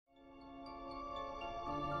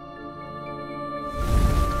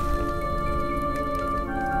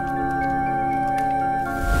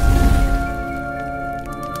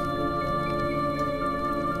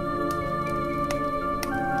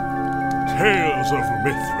Tales of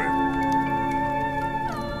Mithrym.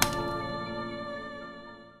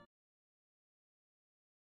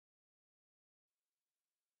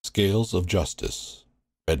 Scales of Justice,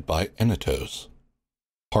 read by Ennatos.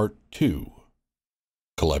 Part 2.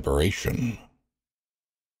 Collaboration.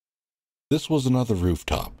 This was another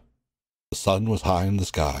rooftop. The sun was high in the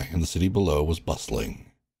sky, and the city below was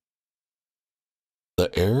bustling.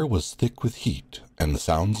 The air was thick with heat and the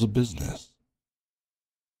sounds of business.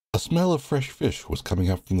 A smell of fresh fish was coming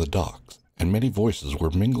up from the docks, and many voices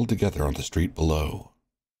were mingled together on the street below.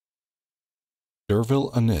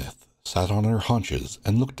 Dervil Anith sat on her haunches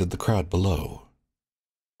and looked at the crowd below.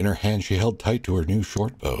 In her hand she held tight to her new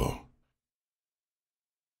short bow.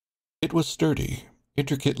 It was sturdy,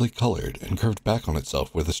 intricately colored, and curved back on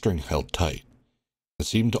itself where the string held tight. It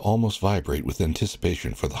seemed to almost vibrate with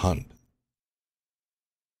anticipation for the hunt.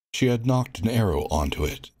 She had knocked an arrow onto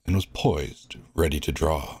it and was poised, ready to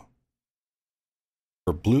draw.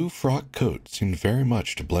 Her blue frock coat seemed very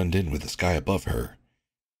much to blend in with the sky above her,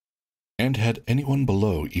 and had anyone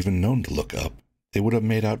below even known to look up, they would have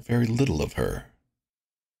made out very little of her.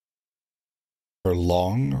 Her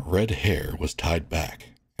long, red hair was tied back,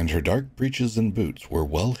 and her dark breeches and boots were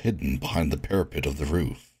well hidden behind the parapet of the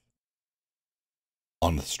roof.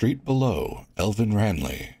 On the street below, Elvin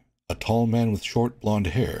Ranley, a tall man with short blonde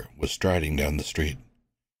hair, was striding down the street.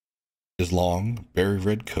 His long,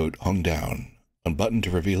 berry-red coat hung down, unbuttoned to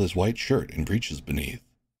reveal his white shirt and breeches beneath.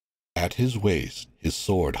 At his waist, his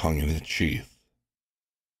sword hung in its sheath.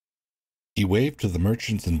 He waved to the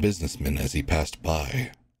merchants and businessmen as he passed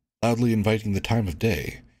by, loudly inviting the time of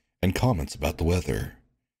day and comments about the weather.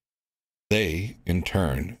 They, in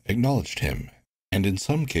turn, acknowledged him, and in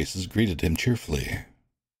some cases greeted him cheerfully.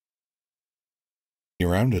 He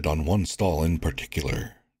rounded on one stall in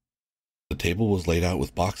particular. The table was laid out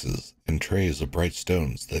with boxes and trays of bright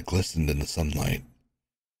stones that glistened in the sunlight.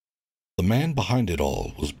 The man behind it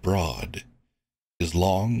all was broad. His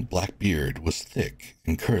long, black beard was thick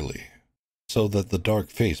and curly, so that the dark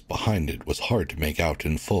face behind it was hard to make out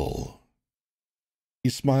in full. He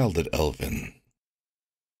smiled at Elvin.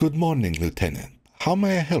 "Good morning, Lieutenant. How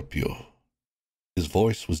may I help you?" His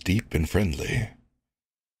voice was deep and friendly.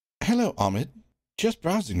 "Hello, Ahmed. Just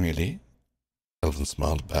browsing, really." Elvin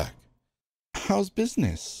smiled back. "How's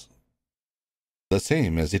business?" "The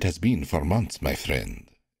same as it has been for months, my friend.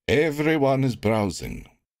 Everyone is browsing,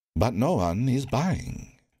 but no one is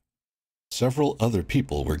buying." Several other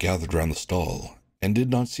people were gathered round the stall, and did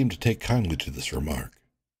not seem to take kindly to this remark.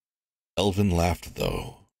 Elvin laughed,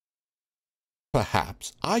 though.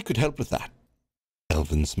 "Perhaps I could help with that."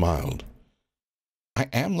 Elvin smiled. "I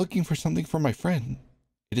am looking for something for my friend.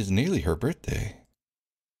 It is nearly her birthday."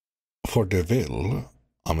 "For Dervil,"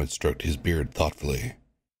 Ahmed stroked his beard thoughtfully.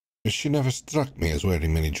 "She never struck me as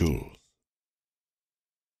wearing many jewels."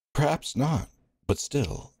 "Perhaps not, but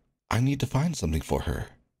still, I need to find something for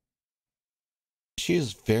her. She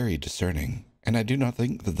is very discerning, and I do not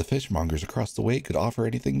think that the fishmongers across the way could offer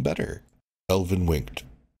anything better." Elvin winked.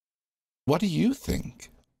 "What do you think?"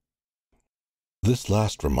 This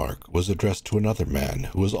last remark was addressed to another man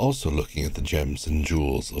who was also looking at the gems and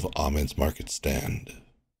jewels of Ahmed's market stand.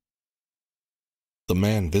 The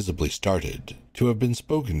man visibly started to have been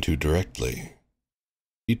spoken to directly.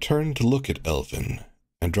 He turned to look at Elvin,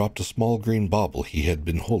 and dropped a small green bauble he had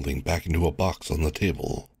been holding back into a box on the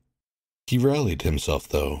table. He rallied himself,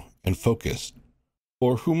 though, and focused.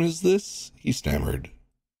 "For whom is this?" he stammered.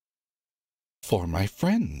 "For my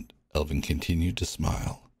friend," Elvin continued to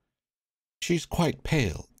smile. "She's quite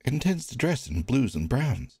pale, and tends to dress in blues and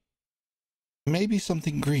browns. Maybe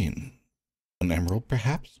something green. An emerald,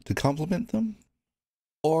 perhaps, to complement them?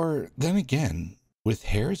 Or, then again, with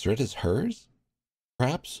hair as red as hers,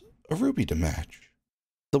 perhaps a ruby to match.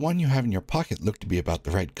 The one you have in your pocket looked to be about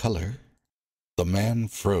the right color." The man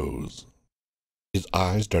froze. His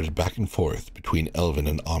eyes darted back and forth between Elvin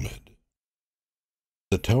and Ahmed.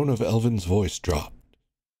 The tone of Elvin's voice dropped,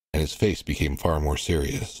 and his face became far more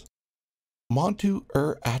serious. "Montu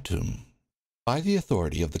Atum, by the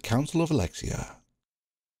authority of the Council of Alexia,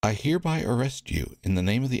 I hereby arrest you in the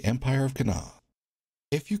name of the Empire of Kana.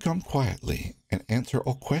 If you come quietly and answer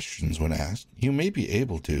all questions when asked, you may be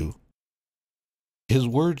able to—" His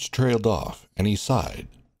words trailed off, and he sighed,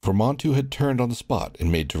 for Montu had turned on the spot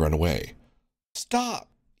and made to run away. "Stop!"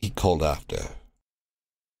 he called after.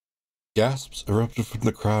 Gasps erupted from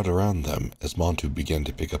the crowd around them as Montu began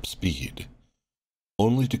to pick up speed,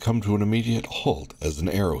 only to come to an immediate halt as an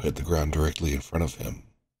arrow hit the ground directly in front of him.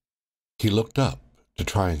 He looked up to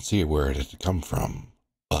try and see where it had come from,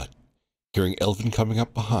 but, hearing Elvin coming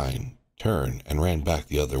up behind, turned and ran back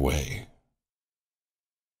the other way.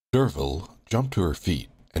 Dervil, jumped to her feet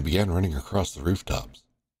and began running across the rooftops,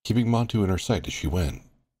 keeping Montu in her sight as she went.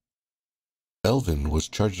 Elvin was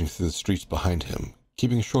charging through the streets behind him,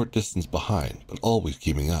 keeping a short distance behind, but always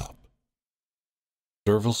keeping up.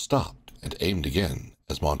 Dervil stopped and aimed again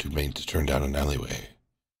as Montu made to turn down an alleyway.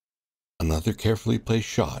 Another carefully placed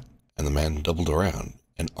shot, and the man doubled around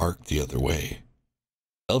and arced the other way.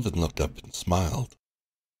 Elvin looked up and smiled.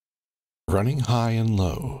 Running high and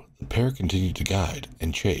low, the pair continued to guide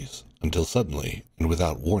and chase until suddenly, and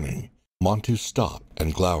without warning, Montu stopped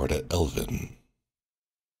and glowered at Elvin.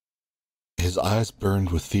 His eyes burned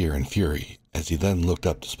with fear and fury as he then looked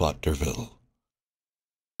up to spot Dervil.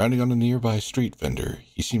 Rounding on a nearby street vendor,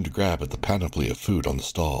 he seemed to grab at the panoply of food on the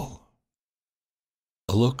stall.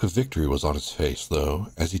 A look of victory was on his face, though,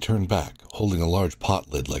 as he turned back, holding a large pot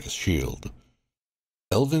lid like a shield.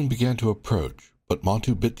 Elvin began to approach, but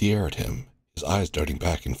Montu bit the air at him, his eyes darting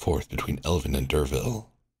back and forth between Elvin and Dervil.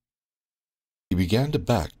 He began to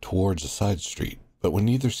back towards a side street, but when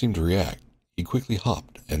neither seemed to react, he quickly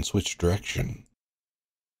hopped and switched direction.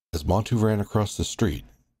 As Montu ran across the street,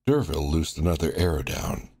 Dervil loosed another arrow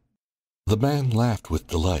down. The man laughed with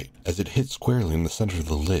delight as it hit squarely in the center of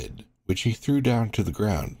the lid, which he threw down to the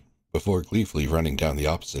ground before gleefully running down the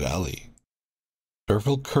opposite alley.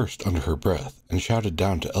 Dervil cursed under her breath and shouted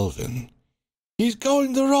down to Elvin, "He's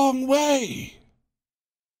going the wrong way!"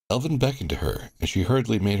 Elvin beckoned to her, and she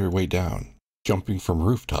hurriedly made her way down, jumping from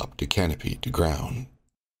rooftop to canopy to ground.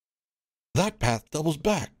 "That path doubles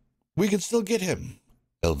back. We can still get him,"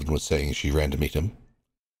 Elvin was saying as she ran to meet him.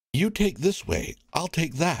 "You take this way, I'll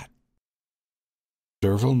take that."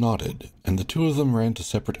 Dervil nodded, and the two of them ran to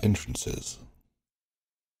separate entrances.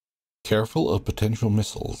 Careful of potential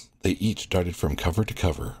missiles, they each darted from cover to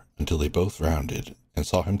cover until they both rounded and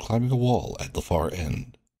saw him climbing a wall at the far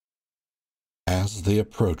end. As they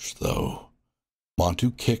approached, though,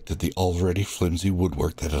 Montu kicked at the already flimsy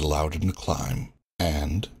woodwork that had allowed him to climb,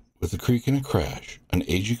 and, with a creak and a crash, an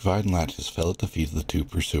aging vine lattice fell at the feet of the two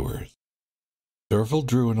pursuers. Dervil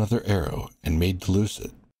drew another arrow and made to loose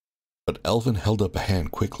it, but Elvin held up a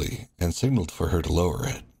hand quickly and signaled for her to lower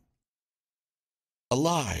it.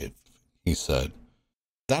 "Alive," he said.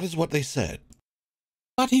 "That is what they said."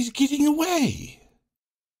 "But he's getting away!"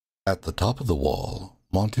 At the top of the wall,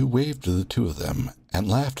 Montu waved to the two of them and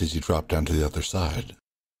laughed as he dropped down to the other side.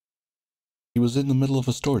 He was in the middle of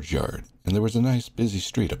a storage yard, and there was a nice busy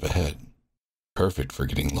street up ahead, perfect for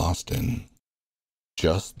getting lost in.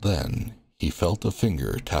 Just then, he felt a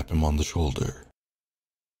finger tap him on the shoulder.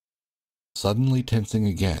 Suddenly tensing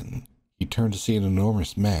again, he turned to see an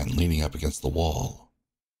enormous man leaning up against the wall.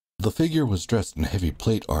 The figure was dressed in heavy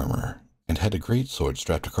plate armor and had a great sword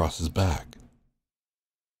strapped across his back.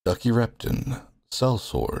 Ducky Repton,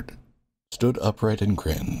 sellsword, stood upright and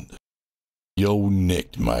grinned. "Yo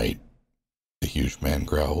nicked, mate," the huge man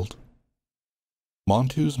growled.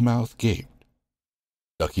 Montu's mouth gaped.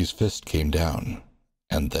 Ducky's fist came down,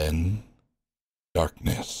 and then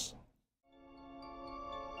darkness.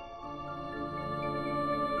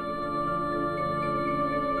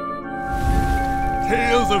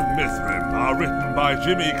 Tales of Mithrym are written by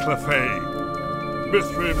Jimmy Clephane.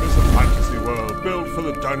 Mithrym is a fantasy world built for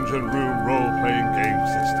the Dungeon Room role-playing game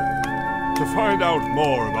system. To find out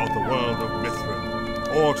more about the world of Mithrym,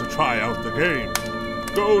 or to try out the game,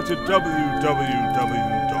 go to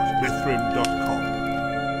www.mithrym.com.